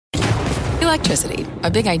Electricity,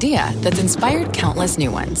 a big idea that's inspired countless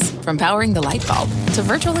new ones. From powering the light bulb to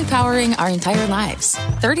virtually powering our entire lives.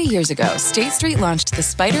 30 years ago, State Street launched the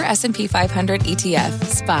Spider S&P 500 ETF,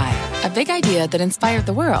 SPY. A big idea that inspired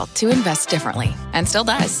the world to invest differently. And still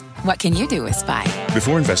does. What can you do with SPY?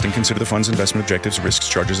 Before investing, consider the fund's investment objectives, risks,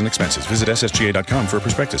 charges, and expenses. Visit ssga.com for a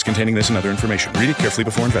prospectus containing this and other information. Read it carefully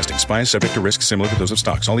before investing. SPY is subject to risks similar to those of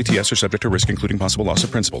stocks. All ETFs are subject to risk, including possible loss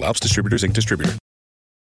of principal. Alps Distributors, Inc. Distributor.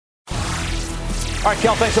 All right,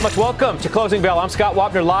 Kel, thanks so much. Welcome to Closing Bell. I'm Scott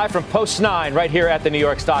Wapner, live from Post 9 right here at the New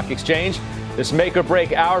York Stock Exchange. This make or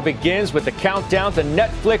break hour begins with the countdown to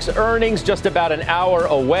Netflix earnings, just about an hour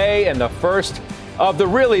away, and the first of the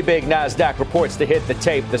really big NASDAQ reports to hit the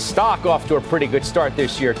tape. The stock off to a pretty good start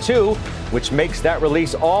this year, too, which makes that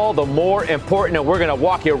release all the more important, and we're going to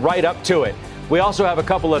walk you right up to it. We also have a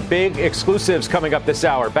couple of big exclusives coming up this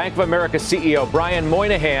hour. Bank of America CEO Brian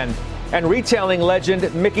Moynihan and retailing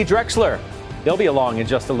legend Mickey Drexler. They'll be along in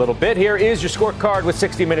just a little bit. Here is your scorecard with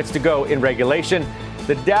 60 minutes to go in regulation.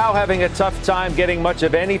 The Dow having a tough time getting much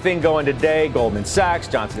of anything going today. Goldman Sachs,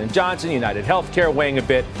 Johnson & Johnson, United Healthcare weighing a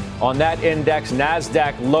bit on that index.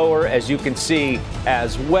 NASDAQ lower, as you can see,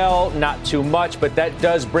 as well. Not too much, but that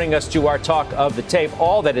does bring us to our talk of the tape.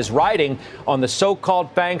 All that is riding on the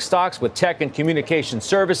so-called FANG stocks with tech and communication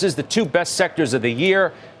services, the two best sectors of the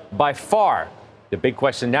year by far. The big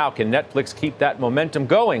question now, can Netflix keep that momentum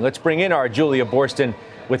going? Let's bring in our Julia Boorstin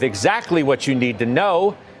with exactly what you need to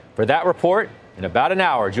know for that report in about an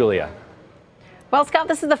hour. Julia. Well, Scott,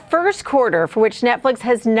 this is the first quarter for which Netflix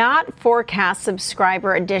has not forecast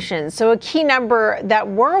subscriber additions. So a key number that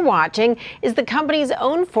we're watching is the company's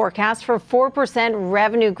own forecast for 4%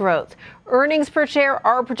 revenue growth. Earnings per share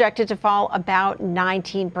are projected to fall about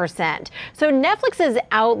 19%. So Netflix's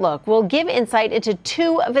outlook will give insight into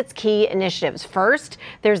two of its key initiatives. First,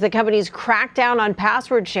 there's the company's crackdown on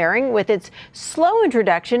password sharing with its slow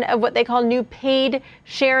introduction of what they call new paid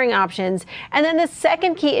sharing options. And then the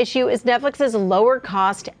second key issue is Netflix's lower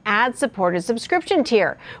cost ad-supported subscription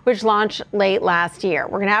tier, which launched late last year.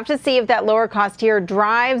 We're going to have to see if that lower cost tier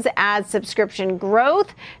drives ad subscription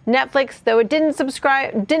growth. Netflix, though it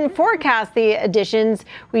didn't forecast the additions,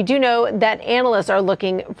 we do know that analysts are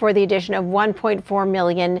looking for the addition of 1.4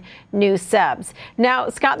 million new subs. Now,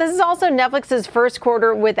 Scott, this is also Netflix's first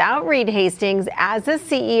quarter without Reed Hastings as a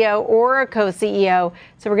CEO or a co-CEO.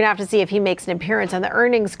 So we're going to have to see if he makes an appearance on the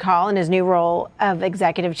earnings call in his new role of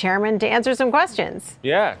executive chairman to answer some questions.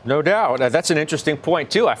 Yeah, no doubt. That's an interesting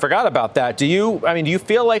point, too. I forgot about that. Do you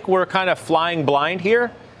feel like we're kind of flying blind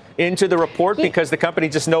here into the report because the company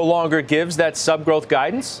just no longer gives that sub-growth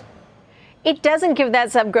guidance? It doesn't give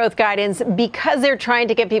that sub-growth guidance because they're trying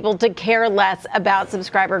to get people to care less about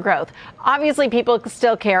subscriber growth. Obviously, people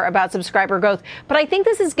still care about subscriber growth, but I think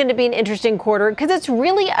this is going to be an interesting quarter because it's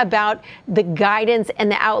really about the guidance and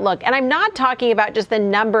the outlook. And I'm not talking about just the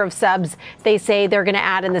number of subs they say they're going to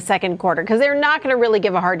add in the second quarter, because they're not going to really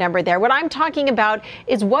give a hard number there. What I'm talking about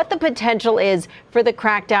is what the potential is for the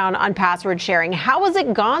crackdown on password sharing. How has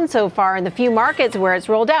it gone so far in the few markets where it's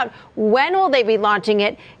rolled out? When will they be launching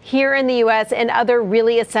it here in the U.S. and other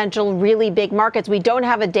really essential, really big markets? We don't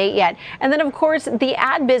have a date yet. And then, of course, the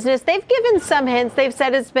ad business, they've given some hints. They've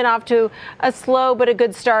said it's been off to a slow but a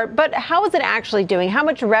good start. But how is it actually doing? How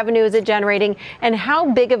much revenue is it generating? And how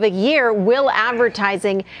big of a year will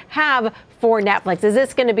advertising have for Netflix? Is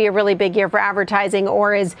this going to be a really big year for advertising,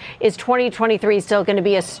 or is 2023 still going to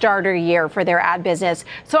be a starter year for their ad business?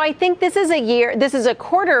 So I think this is a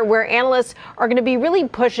quarter where analysts are going to be really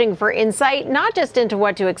pushing for insight, not just into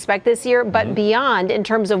what to expect this year, but beyond, in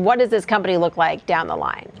terms of what does this company look like down the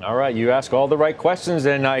line. All right, you ask all the right questions,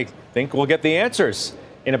 and I think we'll get the answers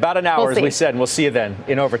in about an hour, as we said, and we'll see you then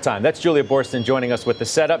in overtime. That's Julia Boorstin joining us with the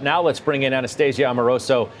setup. Now let's bring in Anastasia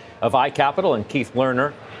Amoroso of iCapital and Keith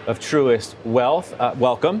Lerner of Truist Wealth.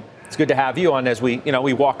 Welcome. It's good to have you on as we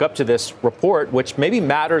walk up to this report, which maybe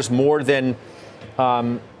matters more than,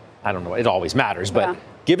 I don't know, it always matters, but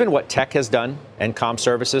given what tech has done and comm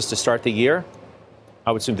services to start the year,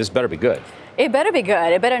 I would assume this better be good. It better be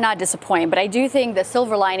good. It better not disappoint. But I do think the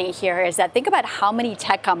silver lining here is that think about how many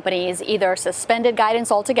tech companies either suspended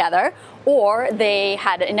guidance altogether, or they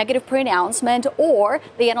had a negative pre-announcement, or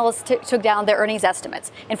the analysts took down their earnings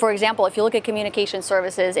estimates. And for example, if you look at communication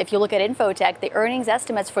services, if you look at Infotech, the earnings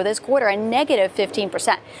estimates for this quarter are negative 15%.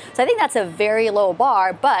 So I think that's a very low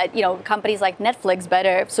bar. But, companies like Netflix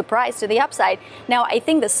better surprise to the upside. Now, I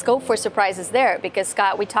think the scope for surprise is there because,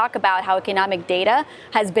 Scott, we talk about how economic data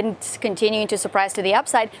has been continuing to surprise to the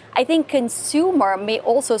upside. I think consumer may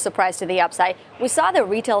also surprise to the upside. We saw the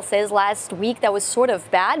retail sales last week that was sort of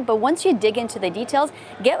bad, but once you you dig into the details,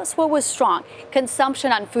 guess what was strong?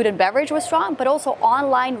 Consumption on food and beverage was strong, but also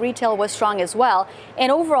online retail was strong as well.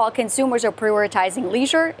 And overall, consumers are prioritizing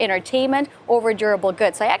leisure, entertainment over durable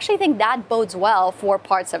goods. So I actually think that bodes well for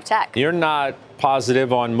parts of tech. You're not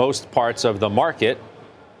positive on most parts of the market,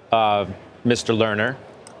 Mr. Lerner.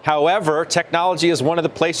 However, technology is one of the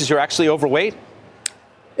places you're actually overweight.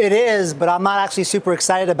 It is, but I'm not actually super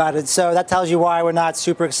excited about it. So that tells you why we're not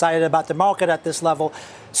super excited about the market at this level.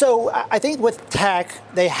 So I think with tech,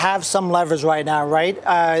 they have some levers right now, right?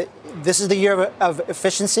 This is the year of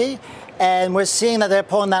efficiency, and we're seeing that they're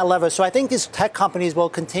pulling that lever. So I think these tech companies will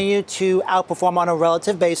continue to outperform on a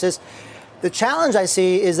relative basis. The challenge I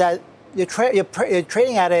see is that you're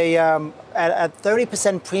trading at a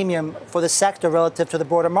 30% premium for the sector relative to the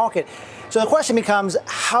broader market. So the question becomes,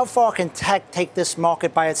 how far can tech take this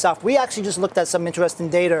market by itself? We actually just looked at some interesting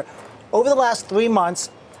data. Over the last 3 months,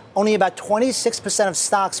 only about 26% of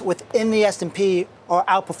stocks within the S&P are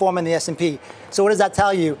outperforming the S&P. So what does that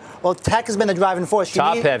tell you? Well, tech has been the driving force.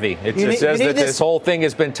 Top heavy. It says that this whole thing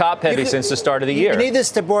has been top heavy since the start of the year. You need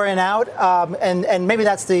this to broaden out, and maybe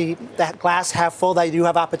that's that glass half full that you do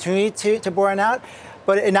have opportunity to broaden out.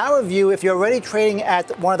 But in our view, if you're already trading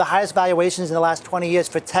at one of the highest valuations in the last 20 years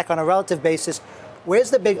for tech on a relative basis, where's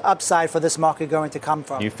the big upside for this market going to come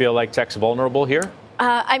from? You feel like tech's vulnerable here?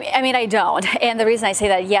 I mean, I don't. And the reason I say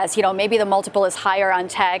that, yes, maybe the multiple is higher on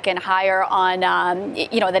tech and higher on, the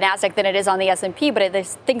NASDAQ than it is on the S&P. But I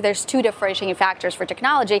think there's two differentiating factors for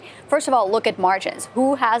technology. First of all, look at margins.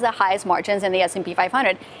 Who has the highest margins in the S&P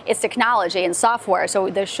 500? It's technology and software. So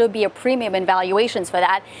there should be a premium in valuations for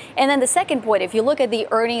that. And then the second point, if you look at the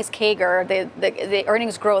earnings CAGR, the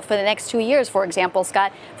earnings growth for the next 2 years, for example,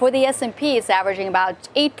 Scott, for the S&P, it's averaging about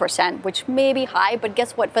 8%, which may be high. But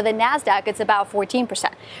guess what? For the NASDAQ, it's about 14%.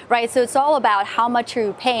 Right. So it's all about how much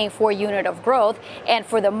you're paying for a unit of growth and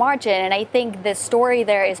for the margin. And I think the story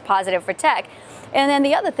there is positive for tech. And then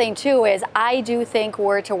the other thing, too, is I do think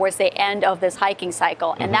we're towards the end of this hiking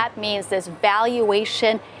cycle. And that means this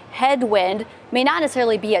valuation headwind may not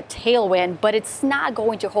necessarily be a tailwind, but it's not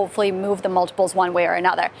going to hopefully move the multiples one way or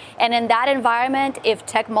another. And in that environment, if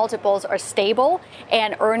tech multiples are stable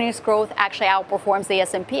and earnings growth actually outperforms the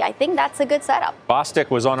S&P, I think that's a good setup. Bostic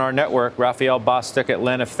was on our network. Raphael Bostic,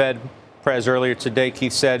 Atlanta Fed Prez earlier today.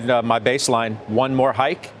 Keith said, my baseline, one more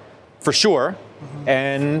hike for sure,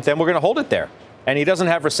 and then we're going to hold it there. And he doesn't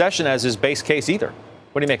have recession as his base case either.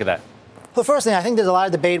 What do you make of that? Well, first thing, I think there's a lot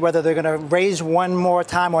of debate whether they're going to raise one more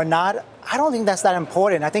time or not. I don't think that's that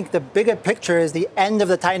important. I think the bigger picture is the end of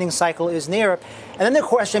the tightening cycle is near. And then the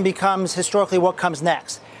question becomes, historically, what comes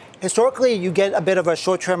next? Historically, you get a bit of a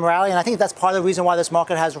short-term rally, and I think that's part of the reason why this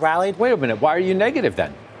market has rallied. Wait a minute. Why are you negative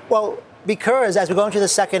then? Well, because as we go into the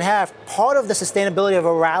second half, part of the sustainability of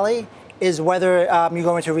a rally is whether you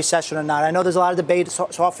go into a recession or not. I know there's a lot of debate,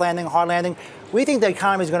 soft landing, hard landing. We think the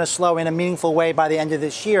economy is going to slow in a meaningful way by the end of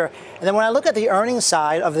this year. And then when I look at the earnings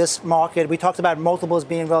side of this market, we talked about multiples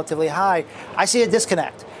being relatively high. I see a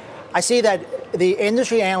disconnect. I see that the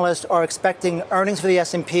industry analysts are expecting earnings for the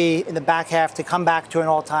S&P in the back half to come back to an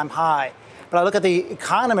all-time high. But I look at the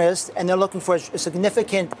economists, and they're looking for a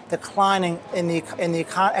significant declining in the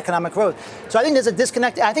economic growth. So I think there's a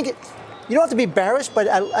disconnect. I think you don't have to be bearish, but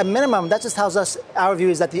at a minimum, that just tells us our view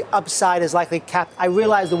is that the upside is likely capped. I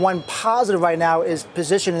realize the one positive right now is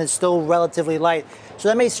position is still relatively light. So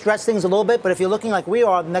that may stretch things a little bit, but if you're looking like we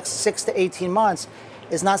are the next 6 to 18 months,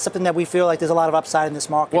 it's not something that we feel like there's a lot of upside in this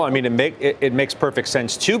market. Well, I mean, it makes perfect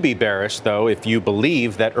sense to be bearish, though, if you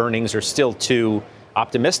believe that earnings are still too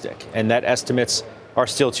optimistic and that estimates are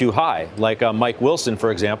still too high. Like Mike Wilson, for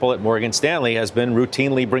example, at Morgan Stanley has been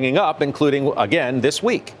routinely bringing up, including, again, this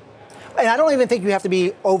week. And I don't even think you have to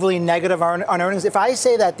be overly negative on earnings. If I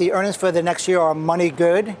say that the earnings for the next year are money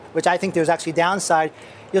good, which I think there's actually downside,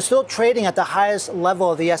 you're still trading at the highest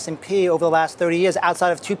level of the S&P over the last 30 years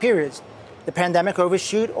outside of two periods, the pandemic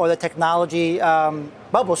overshoot or the technology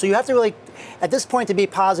bubble. So you have to really, at this point, to be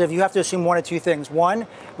positive, you have to assume one or two things. One,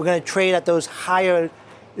 we're going to trade at those higher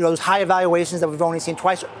valuations that we've only seen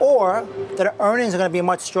twice, or that earnings are going to be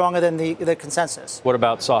much stronger than the consensus. What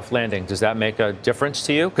about soft landing? Does that make a difference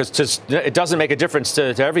to you? Because it doesn't make a difference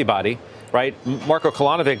to everybody, right? Marko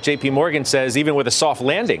Kolanovic, JP Morgan, says even with a soft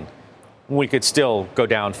landing, we could still go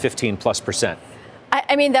down 15+%.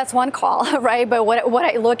 I mean, that's one call, right? But what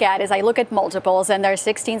I look at is I look at multiples, and they're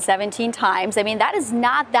 16, 17 times. I mean, that is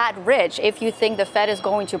not that rich if you think the Fed is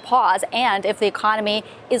going to pause and if the economy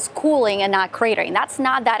is cooling and not cratering. That's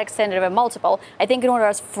not that extended of a multiple. I think in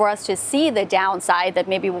order for us to see the downside that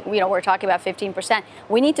maybe, we're talking about 15%,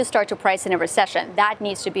 we need to start to price in a recession. That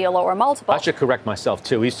needs to be a lower multiple. I should correct myself,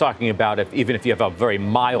 too. He's talking about even if you have a very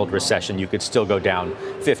mild recession, you could still go down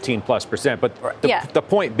 15+%. But the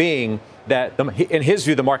point being that in his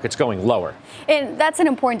view, the market's going lower. And that's an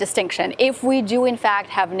important distinction. If we do, in fact,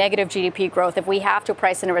 have negative GDP growth, if we have to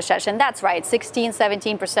price in a recession, that's right. 16,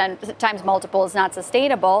 17% times multiple is not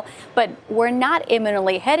sustainable, but we're not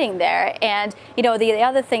imminently heading there. And, the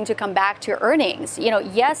other thing to come back to earnings,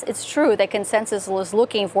 yes, it's true that consensus was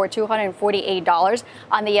looking for $248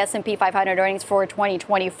 on the S&P 500 earnings for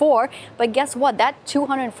 2024. But guess what? That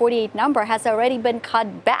 248 number has already been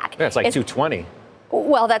cut back. Yeah, it's like 220.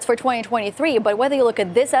 Well, that's for 2023. But whether you look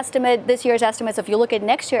at this year's estimates, if you look at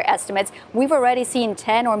next year's estimates, we've already seen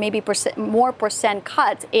 10 or maybe more percent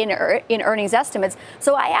cuts in earnings estimates.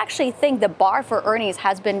 So I actually think the bar for earnings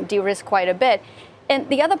has been de-risked quite a bit. And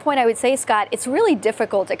the other point I would say, Scott, it's really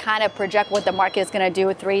difficult to kind of project what the market is going to do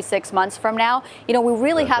 3-6 months from now. We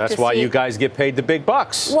really have to see. That's why you guys get paid the big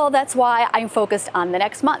bucks. Well, that's why I'm focused on the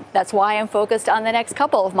next month. That's why I'm focused on the next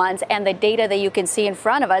couple of months. And the data that you can see in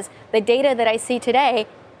front of us, the data that I see today,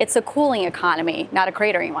 it's a cooling economy, not a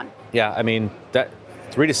cratering one. Yeah, I mean, that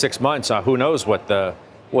 3 to 6 months, who knows what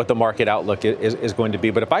the market outlook is going to be.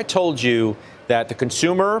 But if I told you that the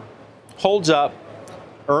consumer holds up,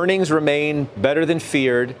 earnings remain better than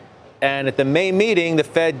feared, and at the May meeting, the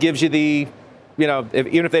Fed gives you even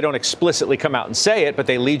if they don't explicitly come out and say it, but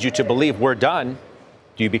they lead you to believe we're done,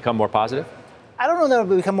 do you become more positive? I don't know that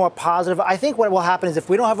we'll become more positive. I think what will happen is if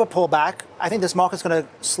we don't have a pullback, I think this market's going to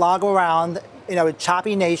slog around,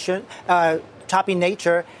 choppy nature.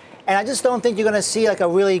 And I just don't think you're going to see like a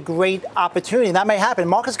really great opportunity. That may happen.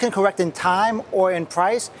 Markets can correct in time or in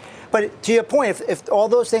price. But to your point, if all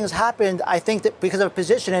those things happened, I think that because of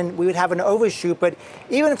positioning, we would have an overshoot. But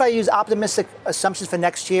even if I use optimistic assumptions for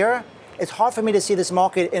next year, it's hard for me to see this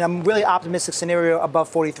market in a really optimistic scenario above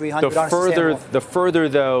 4,300. The further,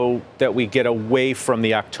 though, that we get away from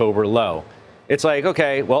the October low, it's like,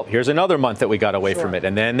 okay, well, here's another month that we got away from it.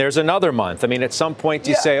 And then there's another month. I mean, at some point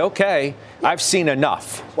you say, okay, I've seen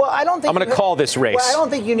enough. Well, I don't think I'm going to call this race. Well, I don't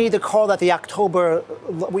think you need to call that the October.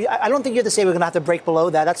 I don't think you have to say we're going to have to break below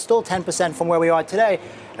that. That's still 10% from where we are today.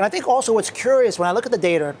 And I think also what's curious when I look at the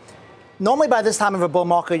data, normally by this time of a bull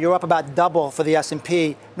market, you're up about double for the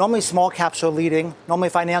S&P. Normally small caps are leading. Normally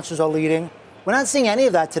financials are leading. We're not seeing any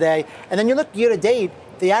of that today. And then you look year to date,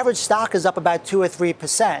 the average stock is up about 2 or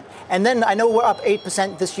 3%. And then I know we're up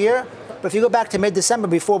 8% this year, but if you go back to mid-December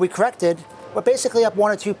before we corrected, we're basically up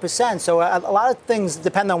 1 or 2%. So a lot of things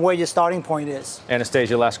depend on where your starting point is.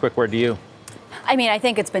 Anastasia, last quick word to you. I mean, I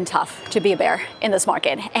think it's been tough to be a bear in this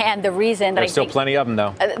market. And the reason that there's still plenty of them,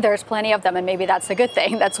 though. There's plenty of them, and maybe that's a good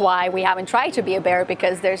thing. That's why we haven't tried to be a bear,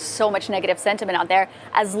 because there's so much negative sentiment out there.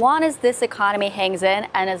 As long as this economy hangs in,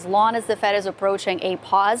 and as long as the Fed is approaching a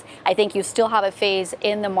pause, I think you still have a phase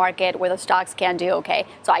in the market where the stocks can do okay.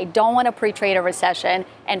 So I don't want to pre-trade a recession.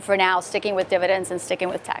 And for now, sticking with dividends and sticking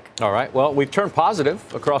with tech. All right. Well, we've turned positive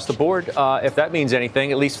across the board, if that means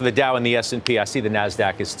anything, at least for the Dow and the S&P. I see the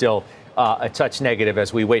NASDAQ is still a touch negative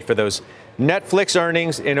as we wait for those Netflix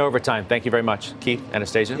earnings in overtime. Thank you very much, Keith,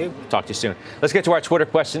 Anastasia. Talk to you soon. Let's get to our Twitter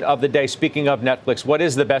question of the day. Speaking of Netflix, what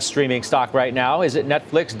is the best streaming stock right now? Is it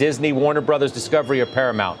Netflix, Disney, Warner Brothers, Discovery, or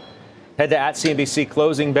Paramount? Head to @CNBC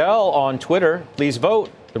Closing Bell on Twitter. Please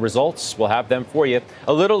vote. The results, we'll have them for you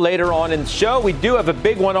a little later on in the show. We do have a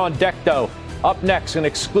big one on deck, though. Up next, an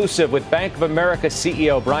exclusive with Bank of America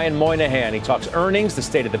CEO Brian Moynihan. He talks earnings, the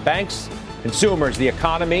state of the banks, consumers, the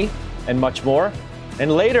economy, and much more.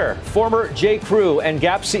 And later, former J.Crew and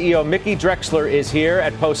Gap CEO Mickey Drexler is here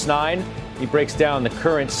at Post 9. He breaks down the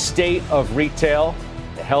current state of retail,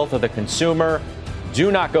 the health of the consumer.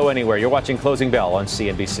 Do not go anywhere. You're watching Closing Bell on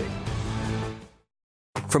CNBC.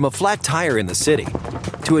 From a flat tire in the city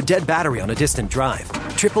to a dead battery on a distant drive,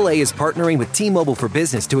 AAA is partnering with T-Mobile for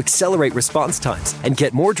Business to accelerate response times and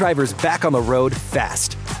get more drivers back on the road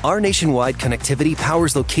fast. Our nationwide connectivity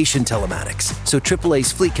powers location telematics, so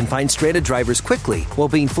AAA's fleet can find stranded drivers quickly while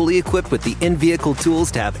being fully equipped with the in-vehicle tools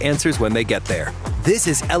to have answers when they get there. This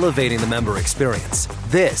is elevating the member experience.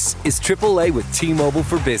 This is AAA with T-Mobile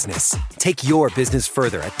for Business. Take your business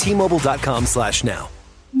further at T-Mobile.com/now.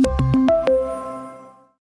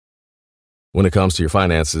 When it comes to your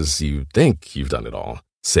finances, you think you've done it all.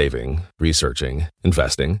 Saving, researching,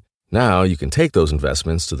 investing. Now you can take those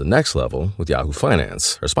investments to the next level with Yahoo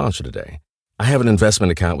Finance, our sponsor today. I have an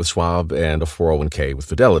investment account with Schwab and a 401k with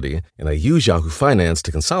Fidelity, and I use Yahoo Finance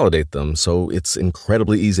to consolidate them so it's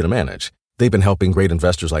incredibly easy to manage. They've been helping great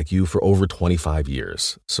investors like you for over 25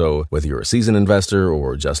 years. So whether you're a seasoned investor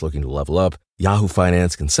or just looking to level up, Yahoo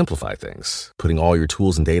Finance can simplify things, putting all your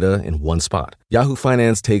tools and data in one spot. Yahoo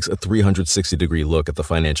Finance takes a 360-degree look at the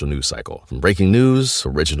financial news cycle. From breaking news,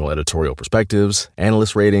 original editorial perspectives,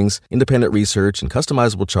 analyst ratings, independent research, and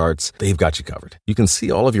customizable charts, they've got you covered. You can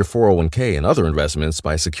see all of your 401k and other investments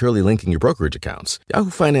by securely linking your brokerage accounts.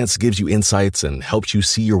 Yahoo Finance gives you insights and helps you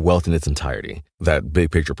see your wealth in its entirety. That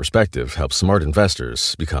big picture perspective helps smart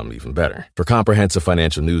investors become even better. For comprehensive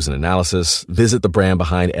financial news and analysis, visit the brand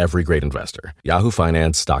behind every great investor.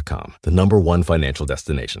 YahooFinance.com, the #1 financial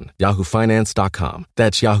destination. YahooFinance.com.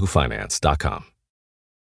 That's YahooFinance.com.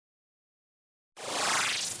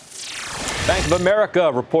 Bank of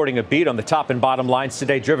America reporting a beat on the top and bottom lines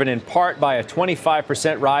today, driven in part by a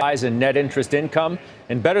 25% rise in net interest income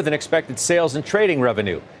and better than expected sales and trading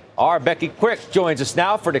revenue. Our Becky Quick joins us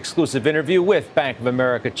now for an exclusive interview with Bank of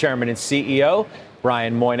America Chairman and CEO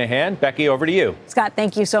Brian Moynihan. Becky, over to you. Scott,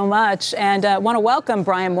 thank you so much. And I want to welcome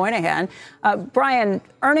Brian Moynihan. Brian,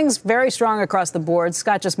 earnings very strong across the board.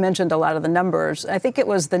 Scott just mentioned a lot of the numbers. I think it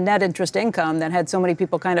was the net interest income that had so many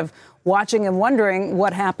people kind of watching and wondering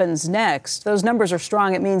what happens next. Those numbers are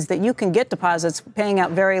strong. It means that you can get deposits paying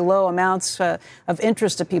out very low amounts of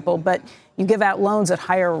interest to people, but you give out loans at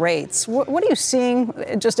higher rates. What are you seeing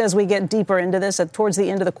just as we get deeper into this, towards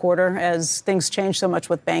the end of the quarter, as things change so much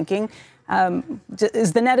with banking?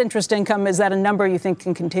 Is the net interest income, is that a number you think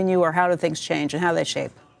can continue, or how do things change and how they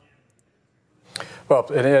shape? Well, at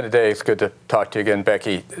the end of the day, it's good to talk to you again,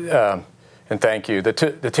 Becky, and thank you. The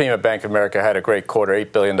team at Bank of America had a great quarter,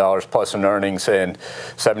 $8 billion plus in earnings and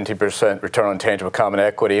 17% return on tangible common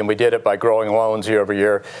equity, and we did it by growing loans year over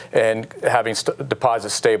year and having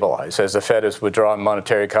deposits stabilize. As the Fed has withdrawn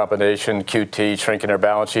monetary accommodation, QT, shrinking their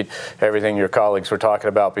balance sheet, everything your colleagues were talking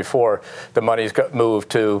about before, the money's got moved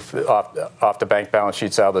to off the bank balance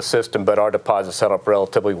sheets out of the system, but our deposits held up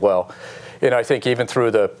relatively well. And I think even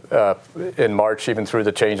through in March, even through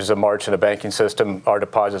the changes of March in the banking system, our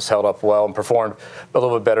deposits held up well and performed a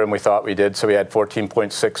little bit better than we thought we did. So we had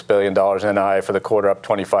 $14.6 billion in NII for the quarter, up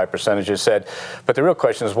 25%, as you said. But the real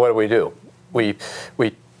question is, what do? We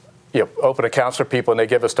open accounts for people and they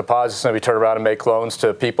give us deposits, and we turn around and make loans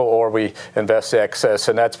to people, or we invest the excess.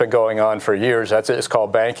 And that's been going on for years. It's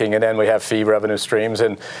called banking. And then we have fee revenue streams,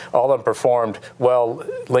 and all of them performed well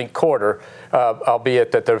linked quarter,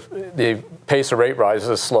 albeit that the pace of rate rises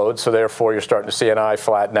has slowed. So therefore, you're starting to see NII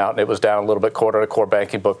flatten out, and it was down a little bit quarter. The core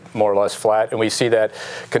banking book more or less flat. And we see that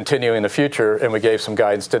continuing in the future. And we gave some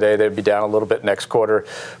guidance today. They'd be down a little bit next quarter,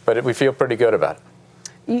 but we feel pretty good about it.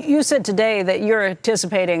 You said today that you're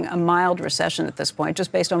anticipating a mild recession at this point,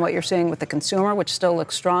 just based on what you're seeing with the consumer, which still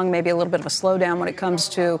looks strong, maybe a little bit of a slowdown when it comes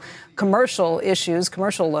to commercial issues,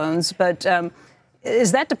 commercial loans. But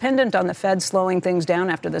is that dependent on the Fed slowing things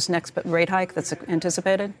down after this next rate hike that's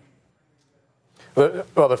anticipated? Well,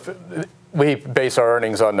 we base our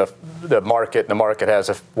earnings on the market, and the market has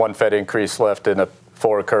one Fed increase left in a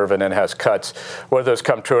forward curve and then has cuts. Whether those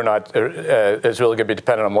come true or not is really going to be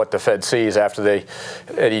dependent on what the Fed sees at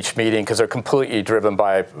each meeting, because they're completely driven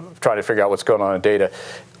by trying to figure out what's going on in data.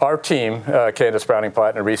 Our team, Candace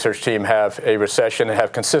Browning-Platt and the research team, have a recession and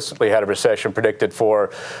have consistently had a recession predicted for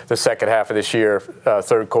the second half of this year,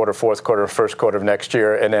 third quarter, fourth quarter, first quarter of next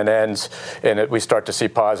year, and then ends, and we start to see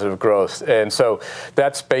positive growth. And so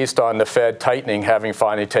that's based on the Fed tightening having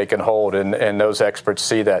finally taken hold, and those experts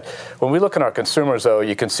see that. When we look at our consumers, though,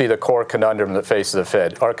 you can see the core conundrum that faces the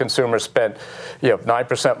Fed. Our consumers spent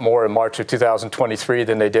 9% more in March of 2023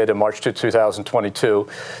 than they did in March of 2022.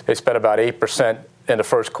 They spent about 8% in the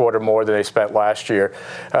first quarter more than they spent last year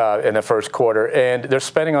in the first quarter. And they're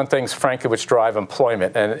spending on things, frankly, which drive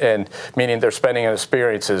employment, and meaning they're spending on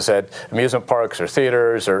experiences at amusement parks or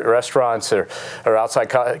theaters or restaurants or outside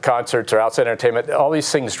concerts or outside entertainment. All these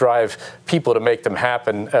things drive people to make them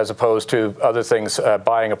happen, as opposed to other things,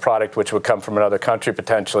 buying a product which would come from another country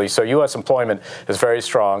potentially. So U.S. employment is very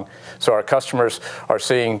strong. So our customers are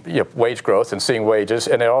seeing wage growth and seeing wages,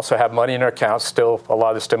 and they also have money in their accounts, still a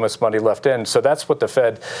lot of stimulus money left in. So that's what the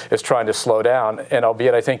Fed is trying to slow down. And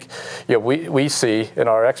albeit I think we see, and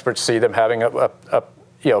our experts see, them having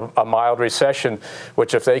a mild recession,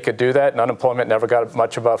 which if they could do that and unemployment never got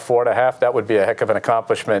much above 4.5, that would be a heck of an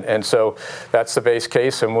accomplishment. And so that's the base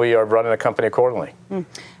case, and we are running a company accordingly.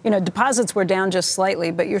 Deposits were down just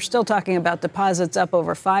slightly, but you're still talking about deposits up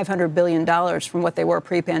over $500 billion from what they were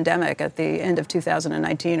pre-pandemic at the end of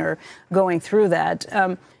 2019 or going through that.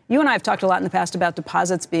 You and I have talked a lot in the past about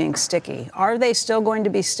deposits being sticky. Are they still going to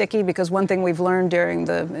be sticky? Because one thing we've learned during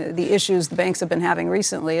the issues the banks have been having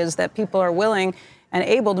recently is that people are willing and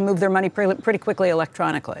able to move their money pretty quickly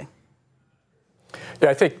electronically. Yeah,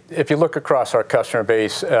 I think if you look across our customer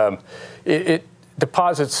base,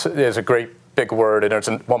 deposits is a great big word, and there's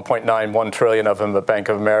 1.91 trillion of them at Bank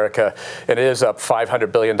of America, and it is up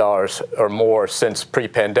 $500 billion or more since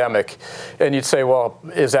pre-pandemic. And you'd say, well,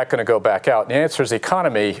 is that going to go back out? And the answer is the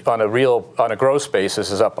economy on a gross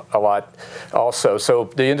basis is up a lot also. So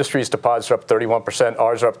the industry's deposits are up 31%,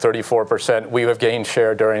 ours are up 34%. We have gained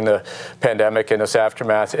share during the pandemic and its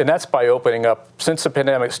aftermath, and that's by opening up, since the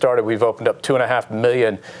pandemic started, we've opened up 2.5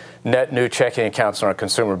 million net new checking accounts in our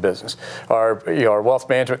consumer business. Our wealth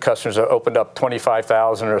management customers have opened up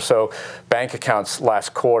 25,000 or so bank accounts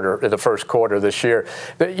last quarter, the first quarter this year.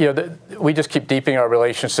 We just keep deepening our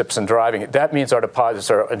relationships and driving it. That means our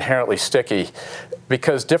deposits are inherently sticky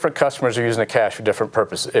because different customers are using the cash for different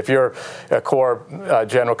purposes. If you're a core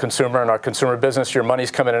general consumer in our consumer business, your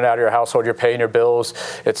money's coming in and out of your household, you're paying your bills,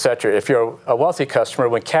 et cetera. If you're a wealthy customer,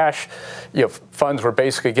 when cash, funds were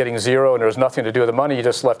basically getting zero and there was nothing to do with the money, you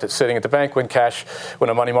just left it sitting at the bank. When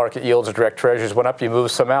a money market yields or direct treasuries went up, you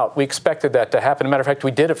moved some out. We expected that to happen. As a matter of fact,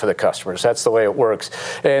 we did it for the customers. That's the way it works.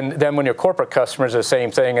 And then when your corporate customers, the same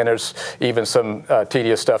thing, and there's even some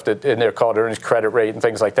tedious stuff that in there called earnings credit rate and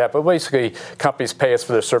things like that. But basically, companies pay us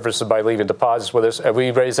for their services by leaving deposits with us. If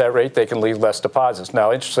we raise that rate, they can leave less deposits.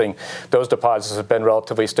 Now, interesting, those deposits have been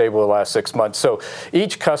relatively stable the last 6 months. So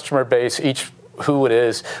each customer base, who it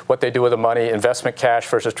is, what they do with the money, investment cash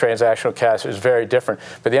versus transactional cash is very different.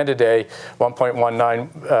 But at the end of the day,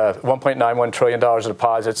 $1.91 trillion of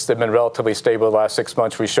deposits. They've been relatively stable the last 6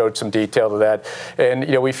 months. We showed some detail to that. And,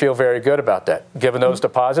 we feel very good about that. Given those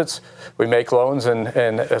deposits, we make loans and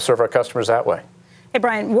serve our customers that way. Hey,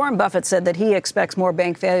 Brian, Warren Buffett said that he expects more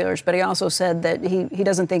bank failures, but he also said that he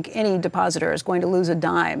doesn't think any depositor is going to lose a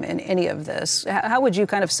dime in any of this. How would you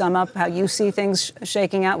kind of sum up how you see things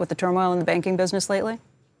shaking out with the turmoil in the banking business lately?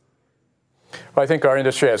 Well, I think our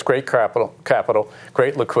industry has great capital,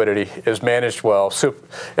 great liquidity, is managed well.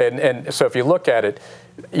 And so if you look at it,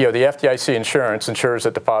 the FDIC insurance ensures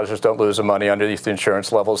that depositors don't lose the money underneath the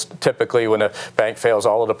insurance levels. Typically, when a bank fails,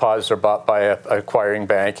 all the deposits are bought by an acquiring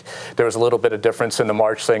bank. There was a little bit of difference in the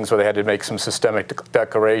March things where they had to make some systemic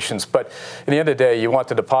declarations. But at the end of the day, you want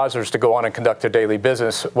the depositors to go on and conduct their daily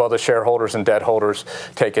business while the shareholders and debt holders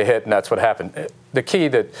take a hit, and that's what happened. The key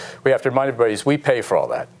that we have to remind everybody is we pay for all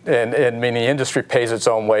that. And I mean, the industry pays its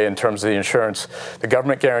own way in terms of the insurance. The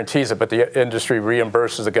government guarantees it, but the industry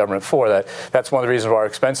reimburses the government for that. That's one of the reasons why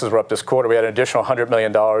our expenses were up this quarter. We had an additional $100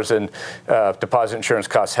 million in deposit insurance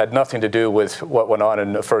costs. Had nothing to do with what went on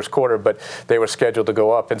in the first quarter, but they were scheduled to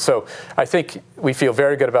go up. And so I think we feel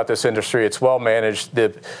very good about this industry. It's well managed.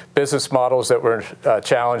 The business models that were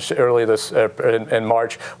challenged early in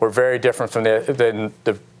March were very different from than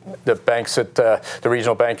the banks at the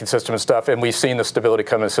regional banking system and stuff, and we've seen the stability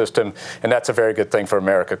come in the system, and that's a very good thing for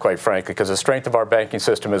America, quite frankly, because the strength of our banking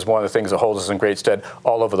system is one of the things that holds us in great stead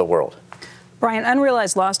all over the world. Brian,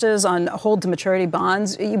 unrealized losses on hold-to-maturity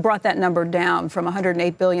bonds, you brought that number down from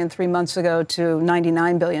 $108 billion 3 months ago to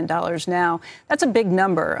 $99 billion now. That's a big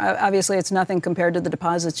number. Obviously, it's nothing compared to the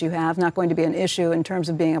deposits you have, not going to be an issue in terms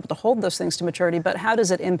of being able to hold those things to maturity, but how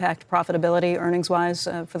does it impact profitability, earnings-wise,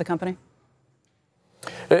 for the company?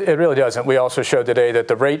 It really doesn't. We also showed today that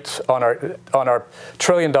the rates on our $1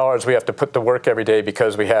 trillion we have to put to work every day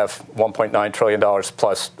because we have $1.9 trillion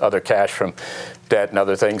plus other cash from debt and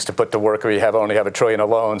other things to put to work. We only have $1 trillion of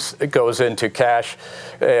loans. It goes into cash,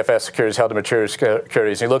 AFS securities, held to maturity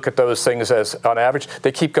securities. You look at those things as, on average,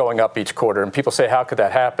 they keep going up each quarter. And people say, how could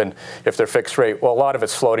that happen if they're fixed rate? Well, a lot of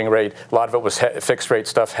it's floating rate. A lot of it was fixed rate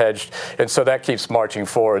stuff hedged. And so that keeps marching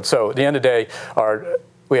forward. So at the end of the day,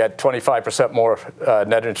 we had 25% more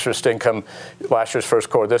net interest income last year's first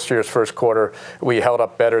quarter. This year's first quarter, we held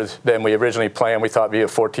up better than we originally planned. We thought we'd be at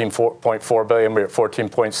 $14.4 billion. We're at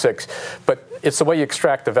 $14.6. But it's the way you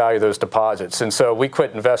extract the value of those deposits. And so we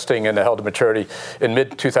quit investing in the held to maturity in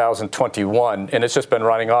mid-2021, and it's just been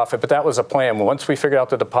running off it. But that was a plan. Once we figured out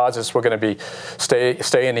the deposits were going to be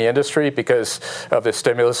stay in the industry because of the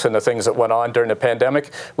stimulus and the things that went on during the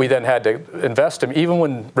pandemic, we then had to invest them, even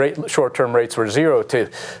when short-term rates were zero, to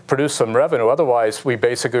produce some revenue. Otherwise, we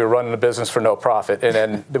basically were running the business for no profit. And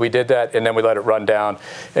then we did that, and then we let it run down.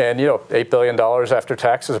 And, $8 billion after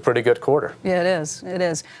tax is a pretty good quarter. Yeah, it is. It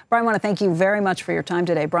is. Brian, I want to thank you very much for your time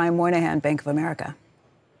today. Brian Moynihan, Bank of America.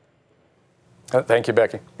 Thank you,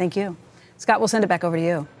 Becky. Thank you. Scott, we'll send it back over to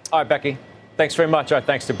you. All right, Becky. Thanks very much. Our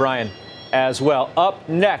thanks to Brian as well. Up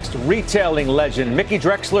next, retailing legend Mickey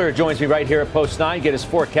Drexler joins me right here at Post 9. Get his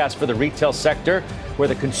forecast for the retail sector, where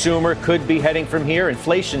the consumer could be heading from here.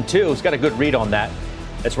 Inflation, too. He's got a good read on that.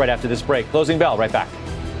 That's right after this break. Closing bell, right back.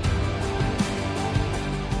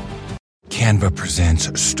 Canva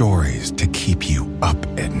presents stories to keep you up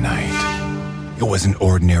at night. It was an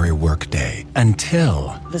ordinary workday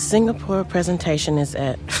until the Singapore presentation is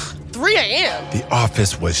at 3 a.m. the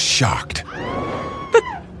office was shocked. But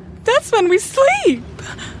that's when we sleep.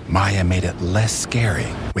 Maya made it less scary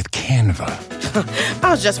with Canva.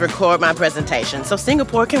 I'll just record my presentation so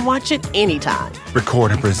Singapore can watch it anytime.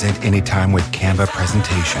 Record and present anytime with Canva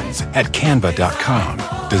presentations at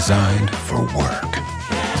canva.com. Designed for work.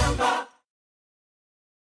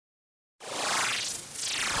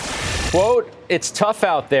 Quote, it's tough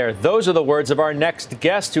out there. Those are the words of our next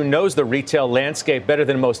guest, who knows the retail landscape better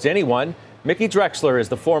than most anyone. Mickey Drexler is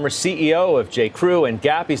the former CEO of J.Crew and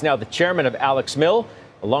Gap. He's now the chairman of Alex Mill,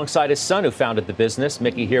 alongside his son, who founded the business.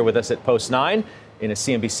 Mickey here with us at Post 9 in a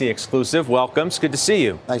CNBC exclusive. Welcome. It's good to see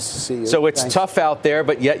you. Nice to see you. So it's Thanks. tough out there,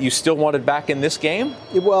 but yet you still wanted back in this game?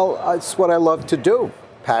 Well, it's what I love to do.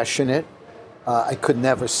 Passionate. I could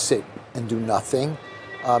never sit and do nothing.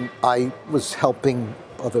 I was helping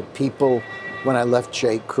other people when I left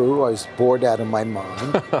J.Crew. I was bored out of my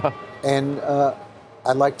mind. And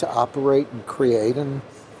I like to operate and create and,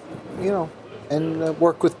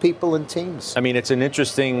 work with people and teams. I mean, it's an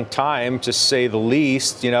interesting time, to say the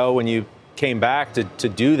least, when you came back to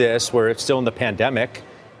do this, where it's still in the pandemic,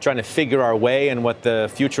 trying to figure our way and what the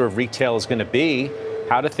future of retail is going to be.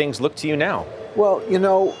 How do things look to you now? Well,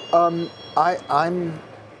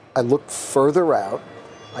 I look further out.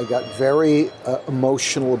 I got very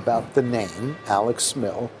emotional about the name, Alex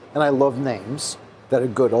Mill, and I love names that are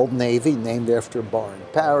good. Old Navy, named after a bar in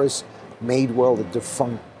Paris. Madewell, the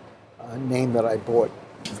defunct name that I bought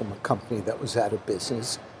from a company that was out of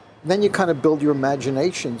business. And then you kind of build your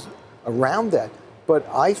imaginations around that. But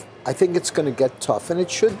I think it's going to get tough, and it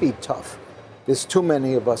should be tough. There's too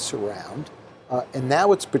many of us around. And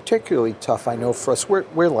now it's particularly tough, I know, for us.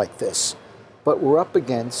 We're like this. But we're up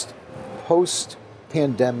against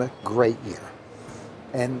post-pandemic great year.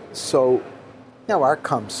 And so now our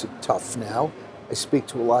comps are tough now. I speak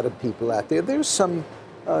to a lot of people out there. There's some,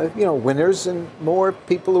 winners and more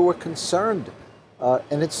people who are concerned.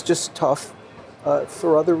 And it's just tough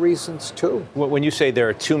for other reasons, too. When you say there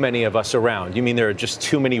are too many of us around, you mean there are just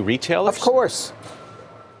too many retailers? Of course.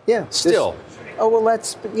 Yeah. Still?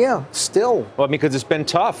 Still. Well, because it's been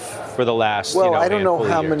tough for the last, I don't know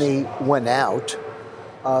how years. many went out.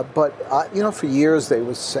 But for years they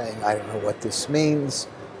were saying, I don't know what this means.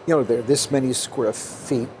 There are this many square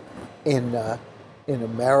feet in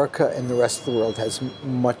America, and the rest of the world has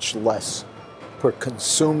much less per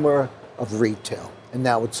consumer of retail. And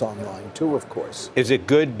now it's online, too, of course. Is it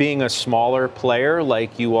good being a smaller player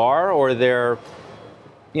like you are, or are there,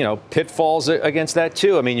 pitfalls against that,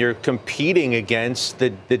 too? I mean, you're competing against the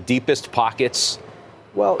deepest pockets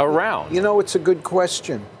around. It's a good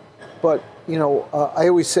question. But, I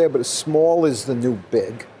always say, but small is the new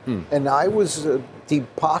big. And I was a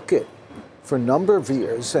deep pocket for a number of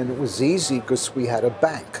years, and it was easy because we had a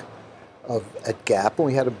bank at Gap, and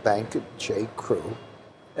we had a bank at J.Crew.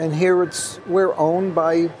 And here we're owned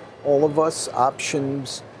by all of us,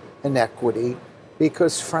 options and equity,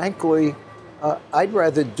 because frankly, I'd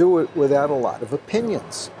rather do it without a lot of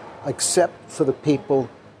opinions, except for the people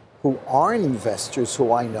who aren't investors,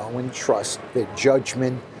 who I know and trust, their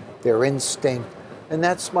judgment, their instinct. And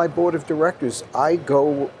that's my board of directors. I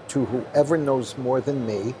go to whoever knows more than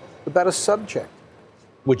me about a subject.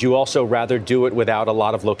 Would you also rather do it without a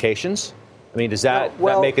lot of locations? I mean, does that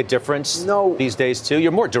make a difference these days, too?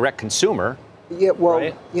 You're more direct consumer. Yeah, well,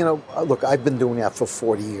 right? Look, I've been doing that for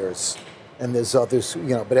 40 years. And there's others,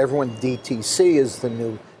 but everyone, DTC is the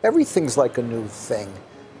new, everything's like a new thing.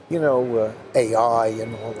 AI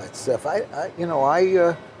and all that stuff.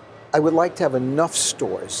 I would like to have enough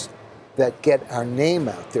stores that get our name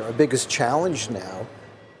out there. Our biggest challenge now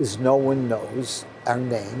is no one knows our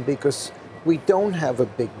name, because we don't have a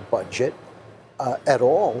big budget at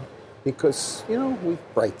all because, we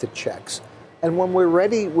write the checks. And when we're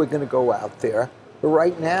ready, we're going to go out there. But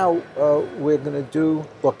right now, we're going to do,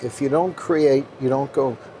 look, if you don't create, you don't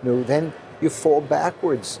go new, then you fall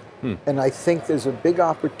backwards. And I think there's a big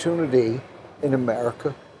opportunity in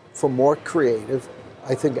America for more creative.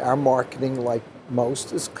 I think our marketing, like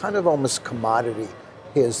most, is kind of almost commodity.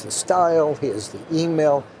 Here's the style, here's the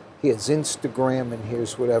email, here's Instagram, and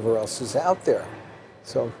here's whatever else is out there.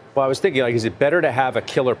 So, well, I was thinking, is it better to have a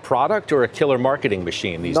killer product or a killer marketing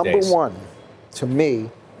machine these days? Number one, to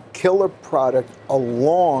me, killer product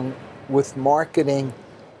along with marketing,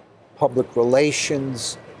 public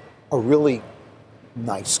relations, a really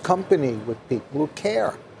nice company with people who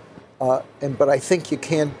care. But I think you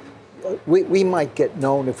can't, we might get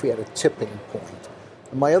known if we had a tipping point.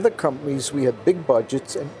 In my other companies, we had big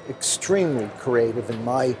budgets and extremely creative, in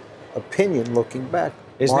my opinion, looking back.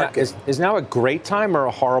 Is now a great time or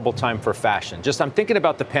a horrible time for fashion? Just, I'm thinking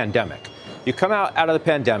about the pandemic. You come out of the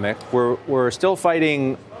pandemic, we're still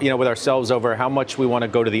fighting, with ourselves over how much we want to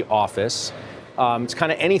go to the office. It's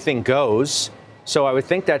kind of anything goes. So I would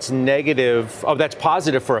think that's negative. Oh, that's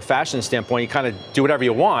positive for a fashion standpoint. You kind of do whatever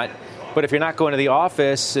you want. But if you're not going to the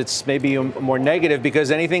office, it's maybe more negative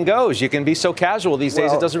because anything goes. You can be so casual these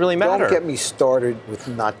days, it doesn't really matter. Don't get me started with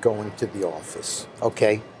not going to the office,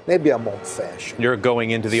 okay? Maybe I'm old-fashioned. You're a going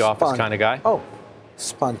into the office kind of guy? Oh,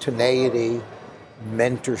 spontaneity,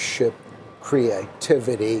 mentorship,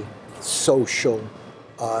 creativity, social,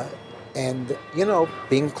 and,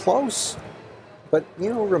 being close. But,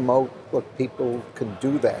 remote, look, people can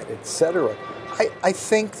do that, et cetera. I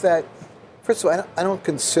think that, first of all, I don't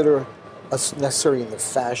consider us necessarily in the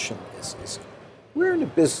fashion business. We're in the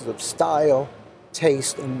business of style,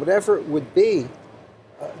 taste, and whatever it would be,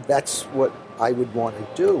 that's what I would want to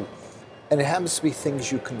do. And it happens to be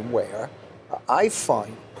things you can wear. I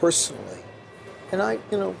find, personally, and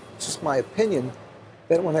it's just my opinion,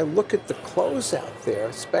 that when I look at the clothes out there,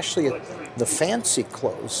 especially at the fancy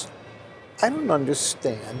clothes, I don't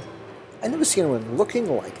understand. I never see anyone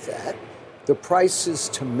looking like that. The prices,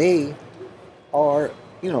 to me, are,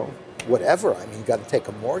 whatever. I mean, you got to take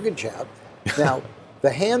a mortgage out. Now, the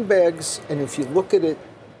handbags, and if you look at it,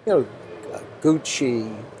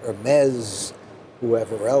 Gucci, Hermes,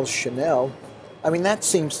 whoever else, Chanel, I mean, that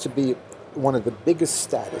seems to be one of the biggest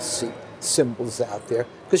status symbols out there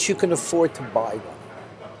because you can afford to buy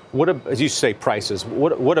them. As you say, prices.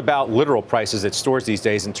 What about literal prices at stores these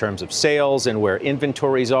days in terms of sales and where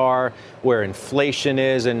inventories are, where inflation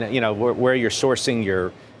is, and where you're sourcing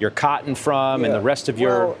your cotton from and the rest of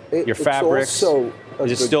your fabrics?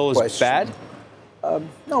 Is it still as bad?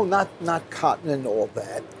 No, not cotton and all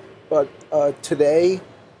that. But today,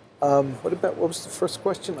 what was the first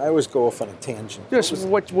question? I always go off on a tangent. Just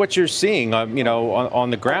what you're seeing, on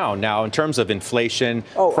the ground now in terms of inflation,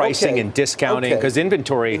 pricing, and discounting, because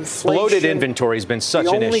bloated inventory has been such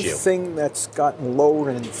an issue. The only thing that's gotten lower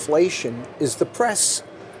in inflation is the press.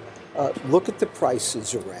 Look at the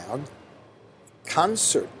prices around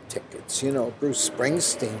concert tickets. Bruce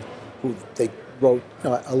Springsteen, who they wrote.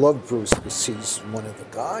 I love Bruce because he's one of the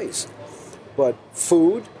guys. But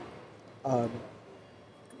food.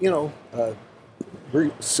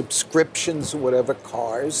 Subscriptions or whatever,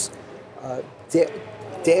 cars,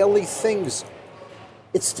 daily things.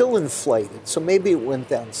 It's still inflated, so maybe it went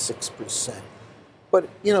down 6%. But,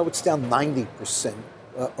 it's down 90%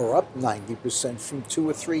 or up 90% from 2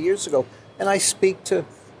 or 3 years ago. And I speak to,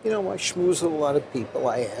 I schmooze with a lot of people,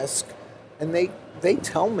 I ask, and they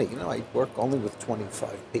tell me, I work only with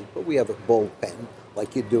 25 people. We have a bullpen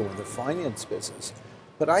like you do in the finance business.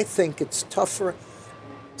 But I think it's tougher.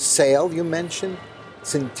 Sale, you mentioned,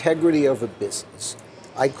 it's integrity of a business.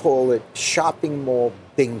 I call it shopping mall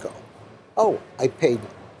bingo. Oh, I paid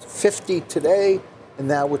 $50 today, and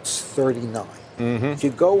now it's $39. Mm-hmm. If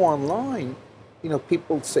you go online,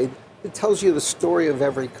 people say, it tells you the story of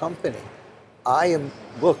every company.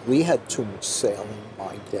 We had too much sale in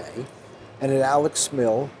my day, and at Alex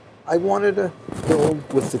Mill, I wanted to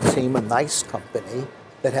build with the team a nice company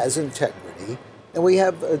that has integrity, and we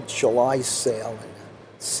have a July sale and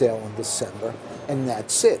a sale in December, and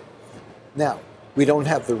that's it. Now, we don't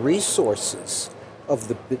have the resources of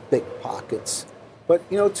the big pockets, but,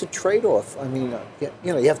 it's a trade-off. I mean,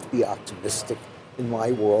 you have to be optimistic in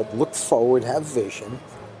my world, look forward, have vision,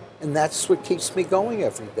 and that's what keeps me going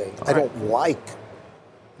every day. I don't like,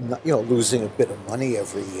 losing a bit of money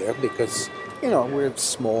every year because, we're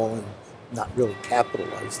small and not really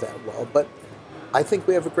capitalized that well, but I think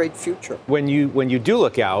we have a great future. When you do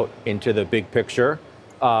look out into the big picture,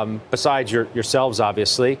 besides yourselves,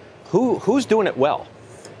 obviously, who's doing it well?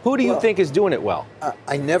 Who do you think is doing it well?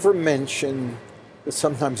 I never mention, but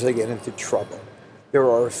sometimes I get into trouble. There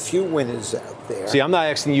are a few winners out there. See, I'm not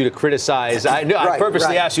asking you to criticize. I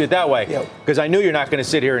purposely asked you it that way because I knew you're not going to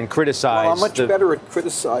sit here and criticize. Well, I'm much better at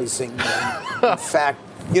criticizing than, in fact,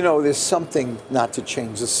 there's something, not to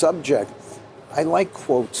change the subject, I like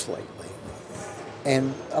quotes lately.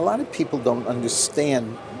 And a lot of people don't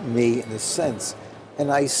understand me in a sense. And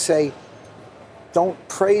I say, don't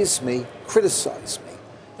praise me, criticize me.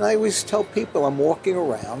 And I always tell people I'm walking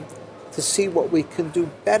around to see what we can do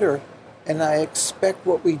better. And I expect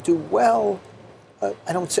what we do well.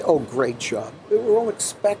 I don't say, oh, great job. We're all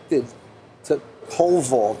expected to pole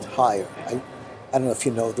vault higher. I don't know if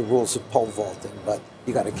you know the rules of pole vaulting, but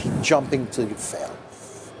you got to keep jumping till you fail.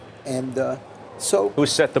 And so... Who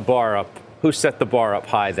set the bar up? Who set the bar up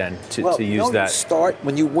high then to use that? You start,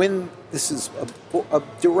 when you win, this is a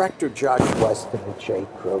director, Josh Weston at J.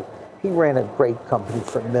 Crew. He ran a great company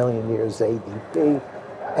for a million years, ADP.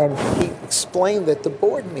 And he explained at the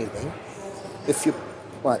board meeting, if you...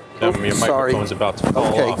 What? Your microphone's about to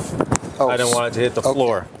fall off. I don't want it to hit the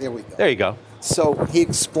floor. There we go. There you go. So he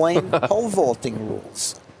explained pole vaulting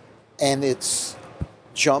rules. And it's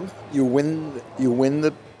jump, you win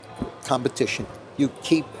the competition. You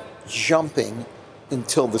keep jumping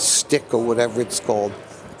until the stick or whatever it's called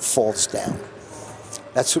falls down.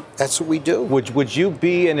 That's what we do. Would you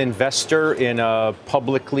be an investor in a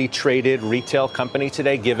publicly traded retail company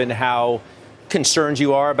today, given how concerned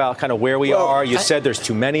you are about kind of where we are? You said there's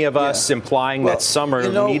too many of us, implying that some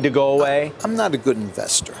need to go away. I'm not a good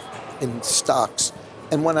investor in stocks.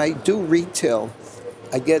 And when I do retail,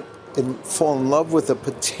 I fall in love with a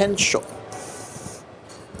potential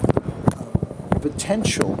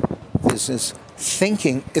business,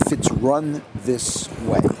 thinking if it's run this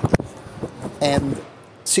way. And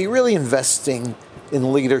so you're really investing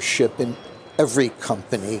in leadership in every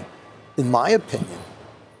company, in my opinion.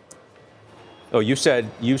 Oh, you said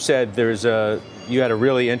you had a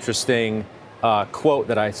really interesting quote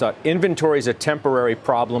that I thought: inventory is a temporary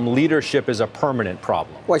problem, leadership is a permanent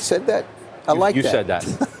problem. Oh, I said that? I like that. You said that.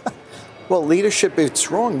 Well, leadership, if it's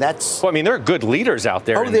wrong, that's... Well, I mean, there are good leaders out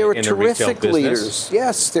there in the retail business. Oh, there are terrific leaders.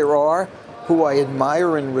 Yes, there are, who I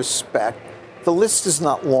admire and respect. The list is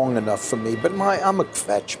not long enough for me, but I'm a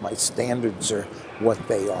kvetch. My standards are what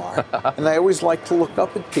they are. And I always like to look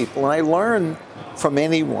up at people, and I learn from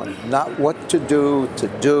anyone, not what to do,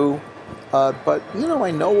 but,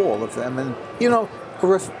 I know all of them. And,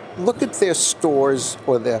 look at their stores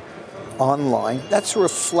or their online. That's a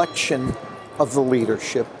reflection of the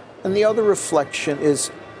leadership. And the other reflection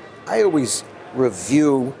is I always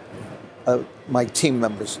review my team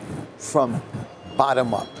members from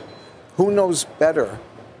bottom up. Who knows better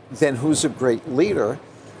than who's a great leader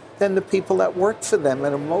than the people that work for them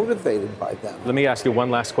and are motivated by them? Let me ask you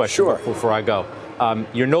one last question before I go.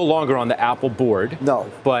 You're no longer on the Apple board.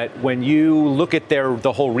 No. But when you look at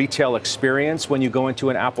the whole retail experience, when you go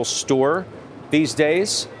into an Apple store these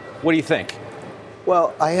days, what do you think?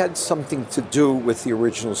 Well, I had something to do with the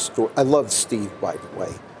original store. I love Steve, by the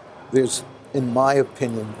way. In my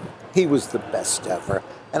opinion, he was the best ever.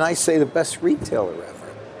 And I say the best retailer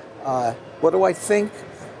ever. What do I think?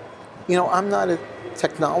 I'm not a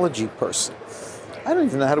technology person. I don't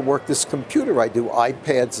even know how to work this computer. I do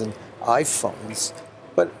iPads and iPhones.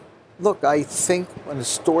 But look, I think when a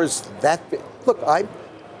store's that big,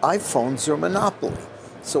 iPhones are a monopoly.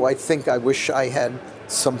 So I think I wish I had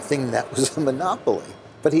something that was a monopoly.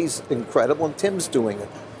 But he's incredible, and Tim's doing a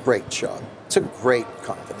great job. It's a great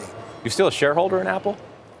company. You're still a shareholder in Apple?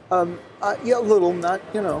 Yeah, a little, not,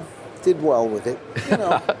 did well with it,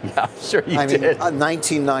 Yeah, I'm sure you did.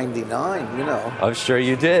 1999, I'm sure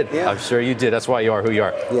you did. Yeah. I'm sure you did. That's why you are who you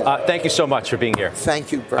are. Yeah. Thank you so much for being here.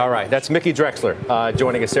 Thank you very All right, much. that's Mickey Drexler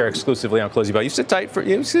joining us here exclusively on Closing Bell. You sit tight for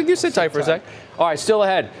a sec. All right, still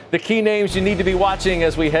ahead. The key names you need to be watching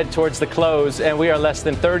as we head towards the close, and we are less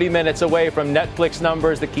than 30 minutes away from Netflix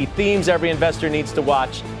numbers. The key themes every investor needs to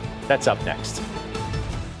watch. That's up next.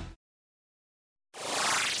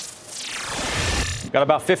 Got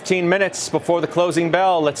about 15 minutes before the closing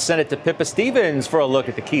bell. Let's send it to Pippa Stevens for a look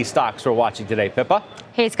at the key stocks we're watching today. Pippa?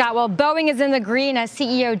 Hey, Scott. Well, Boeing is in the green as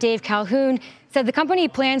CEO Dave Calhoun said the company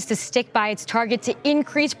plans to stick by its target to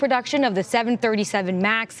increase production of the 737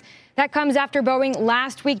 MAX. That comes after Boeing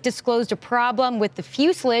last week disclosed a problem with the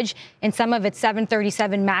fuselage in some of its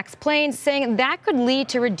 737 MAX planes, saying that could lead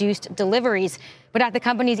to reduced deliveries. But at the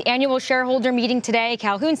company's annual shareholder meeting today,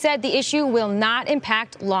 Calhoun said the issue will not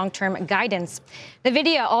impact long-term guidance.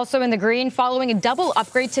 NVIDIA also in the green following a double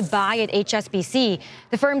upgrade to buy at HSBC.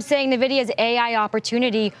 The firm saying NVIDIA's AI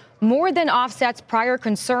opportunity more than offsets prior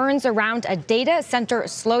concerns around a data center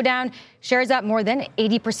slowdown. Shares up more than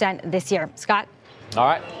 80% this year. Scott? All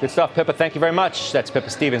right. Good stuff, Pippa. Thank you very much. That's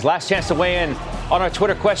Pippa Stevens. Last chance to weigh in on our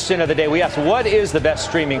Twitter question of the day. We asked, what is the best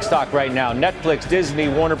streaming stock right now? Netflix, Disney,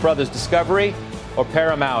 Warner Brothers Discovery, or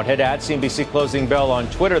Paramount? Head to @CNBC Closing Bell on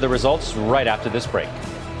Twitter. The results right after this break.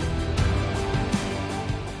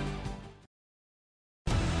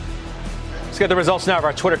 Let's get the results now of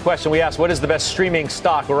our Twitter question. We asked, what is the best streaming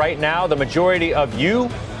stock right now? The majority of you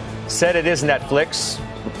said it is Netflix,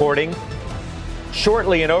 reporting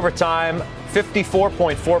shortly in overtime.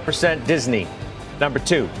 54.4% Disney. Number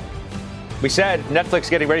 2. We said Netflix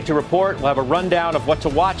getting ready to report. We'll have a rundown of what to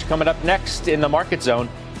watch coming up next in the Market Zone.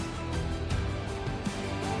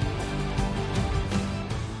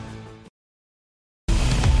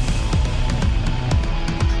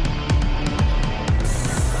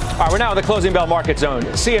 All right, we're now in the Closing Bell Market Zone.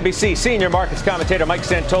 CNBC senior markets commentator Mike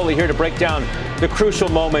Santoli here to break down the crucial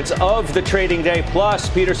moments of the trading day. Plus,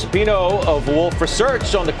 Peter Supino of Wolfe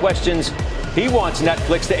Research on the questions he wants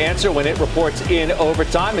Netflix to answer when it reports in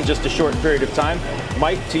overtime in just a short period of time.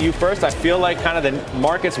 Mike, to you first. I feel like kind of the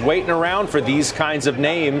market's waiting around for these kinds of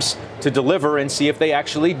names to deliver and see if they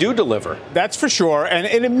actually do deliver. That's for sure. And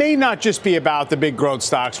it may not just be about the big growth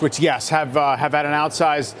stocks, which, yes, have had an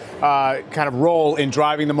outsized kind of role in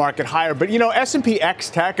driving the market higher. But, you know, S&P X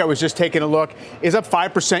Tech, I was just taking a look, is up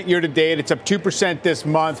 5% year to date. It's up 2% this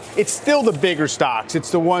month. It's still the bigger stocks. It's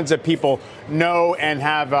the ones that people know and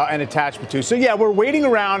have an attachment to. So, yeah, we're waiting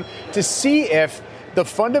around to see if the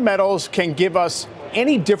fundamentals can give us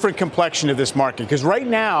any different complexion of this market. Because right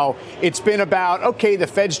now, it's been about, okay, the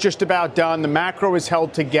Fed's just about done. The macro is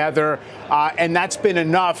held together. And that's been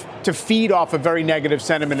enough to feed off a very negative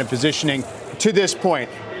sentiment and positioning to this point.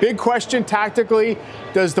 Big question tactically,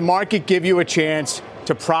 does the market give you a chance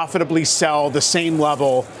to profitably sell the same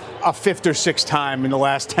level a fifth or sixth time in the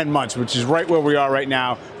last 10 months, which is right where we are right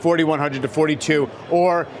now, 4,100 to 42?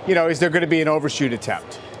 Or, you know, is there going to be an overshoot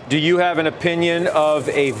attempt? Do you have an opinion of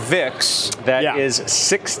a VIX that is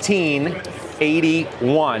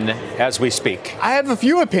 1681 as we speak? I have a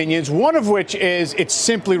few opinions, one of which is it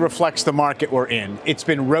simply reflects the market we're in. It's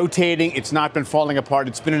been rotating. It's not been falling apart.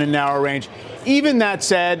 It's been in a narrow range. Even that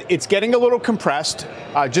said, it's getting a little compressed.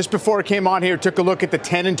 Just before it came on here, took a look at the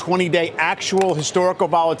 10 and 20-day actual historical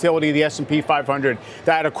volatility of the S&P 500.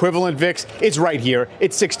 That equivalent VIX is right here.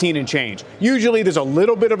 It's 16 and change. Usually there's a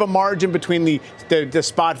little bit of a margin between the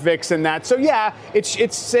spot VIX and that. So, yeah,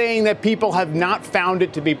 it's saying that people have not found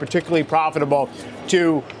it to be particularly profitable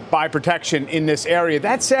to buy protection in this area.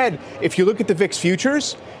 That said, if you look at the VIX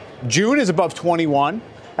futures, June is above 21.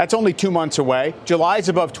 That's only 2 months away. July is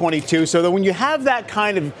above 22. So that when you have that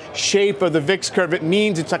kind of shape of the VIX curve, it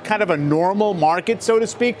means it's a kind of a normal market, so to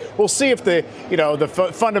speak. We'll see if the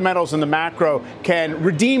fundamentals and the macro can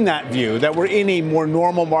redeem that view, that we're in a more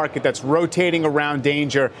normal market that's rotating around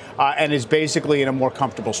danger and is basically in a more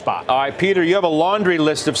comfortable spot. All right, Peter, you have a laundry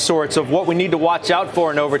list of sorts of what we need to watch out for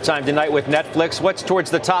in overtime tonight with Netflix. What's towards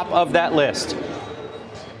the top of that list?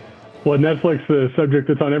 Well, Netflix, the subject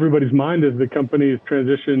that's on everybody's mind is the company's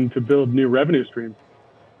transition to build new revenue streams.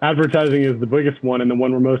 Advertising is the biggest one and the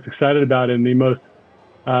one we're most excited about, and the most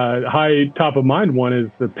high top of mind one is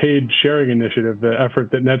the paid sharing initiative, the effort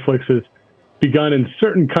that Netflix has begun in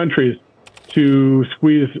certain countries to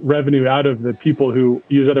squeeze revenue out of the people who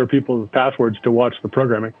use other people's passwords to watch the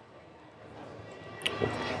programming.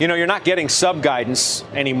 You know, you're not getting sub guidance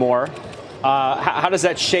anymore. How does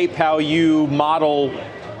that shape how you model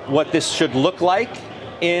what this should look like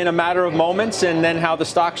in a matter of moments, and then how the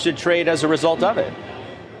stock should trade as a result of it?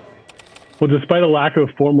 Well, despite a lack of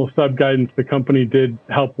formal sub-guidance, the company did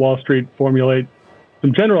help Wall Street formulate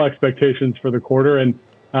some general expectations for the quarter, and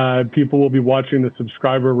people will be watching the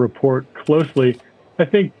subscriber report closely. I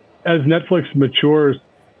think as Netflix matures,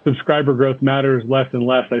 subscriber growth matters less and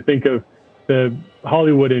less. I think of the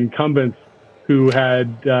Hollywood incumbents who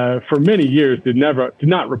had, for many years, did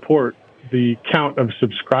not report the count of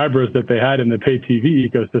subscribers that they had in the pay TV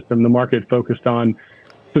ecosystem. The market focused on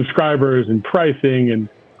subscribers and pricing and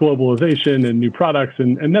globalization and new products.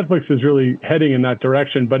 And Netflix is really heading in that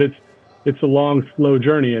direction, but it's a long, slow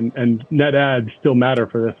journey, and net ads still matter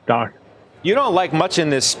for this stock. You don't like much in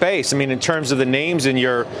this space. I mean, in terms of the names in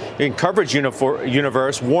your coverage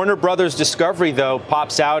universe, Warner Brothers Discovery, though,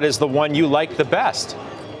 pops out as the one you like the best.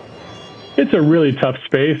 It's a really tough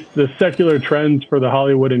space. The secular trends for the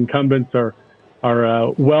Hollywood incumbents are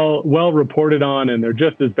well reported on, and they're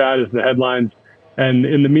just as bad as the headlines. And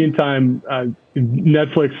in the meantime,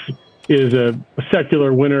 Netflix is a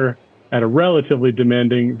secular winner at a relatively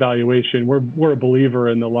demanding valuation. We're a believer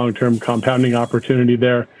in the long-term compounding opportunity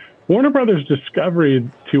there. Warner Brothers Discovery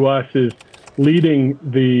to us is leading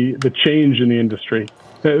the change in the industry.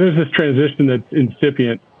 There's this transition that's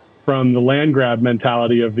incipient from the land grab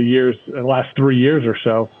mentality of the last 3 years or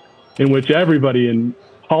so, in which everybody in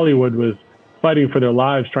Hollywood was fighting for their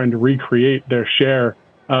lives, trying to recreate their share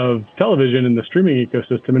of television in the streaming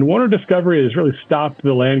ecosystem. And Warner Discovery has really stopped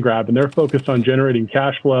the land grab, and they're focused on generating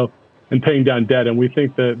cash flow and paying down debt. And we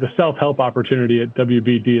think the self-help opportunity at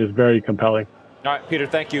WBD is very compelling. All right, Peter,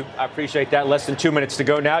 thank you. I appreciate that. Less than 2 minutes to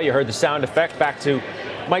go now. You heard the sound effect. Back to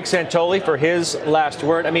Mike Santoli for his last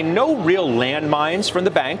word. I mean, no real landmines from the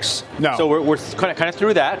banks. No. So we're kind of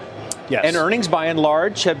through that. Yes. And earnings, by and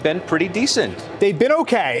large, have been pretty decent. They've been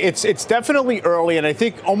okay. It's definitely early, and I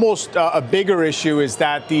think almost a bigger issue is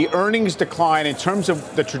that the earnings decline in terms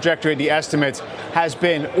of the trajectory of the estimates has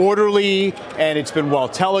been orderly, and it's been well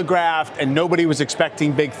telegraphed, and nobody was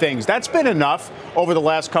expecting big things. That's been enough over the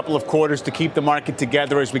last couple of quarters to keep the market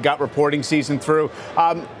together as we got reporting season through.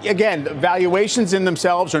 Again, valuations in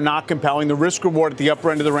themselves are not compelling. The risk reward at the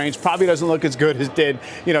upper end of the range probably doesn't look as good as it did,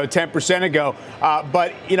 10% ago.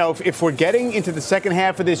 But, if we're getting into the second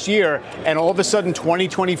half of this year and all of a sudden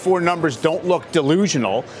 2024 numbers don't look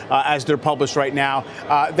delusional as they're published right now,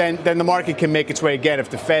 then the market can make its way again if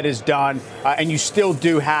the Fed is done and you still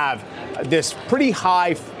do have this pretty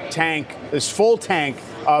high tank, this full tank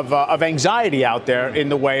of anxiety out there in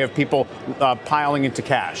the way of people piling into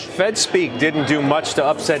cash. Fed speak didn't do much to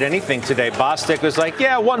upset anything today. Bostic was like,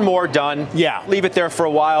 yeah, one more, done. Yeah. Leave it there for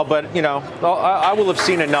a while, but, I will have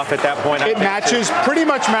seen enough at that point. It pretty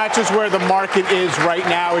much matches where the market is right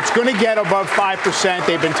now. It's going to get above 5%.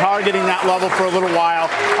 They've been targeting that level for a little while.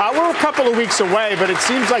 We're a couple of weeks away, but it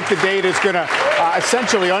seems like the data is going to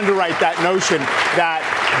essentially underwrite that notion that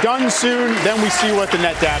done soon, then we see what the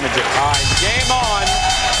net damage is. All right, game on.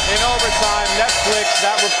 In overtime, Netflix,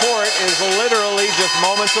 that report is literally just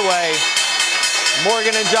moments away.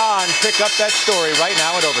 Morgan and John pick up that story right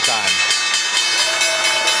now at overtime.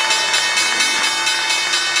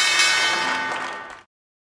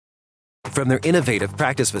 From their innovative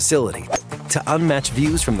practice facility to unmatched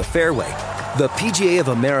views from the fairway, the PGA of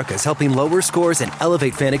America is helping lower scores and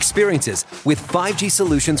elevate fan experiences with 5G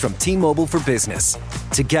solutions from T-Mobile for Business.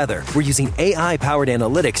 Together, we're using AI-powered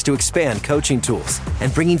analytics to expand coaching tools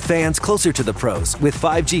and bringing fans closer to the pros with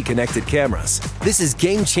 5G connected cameras. This is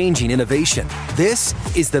game-changing innovation. This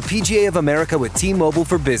is the PGA of America with T-Mobile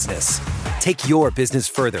for Business. Take your business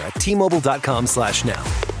further at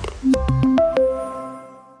T-Mobile.com/now.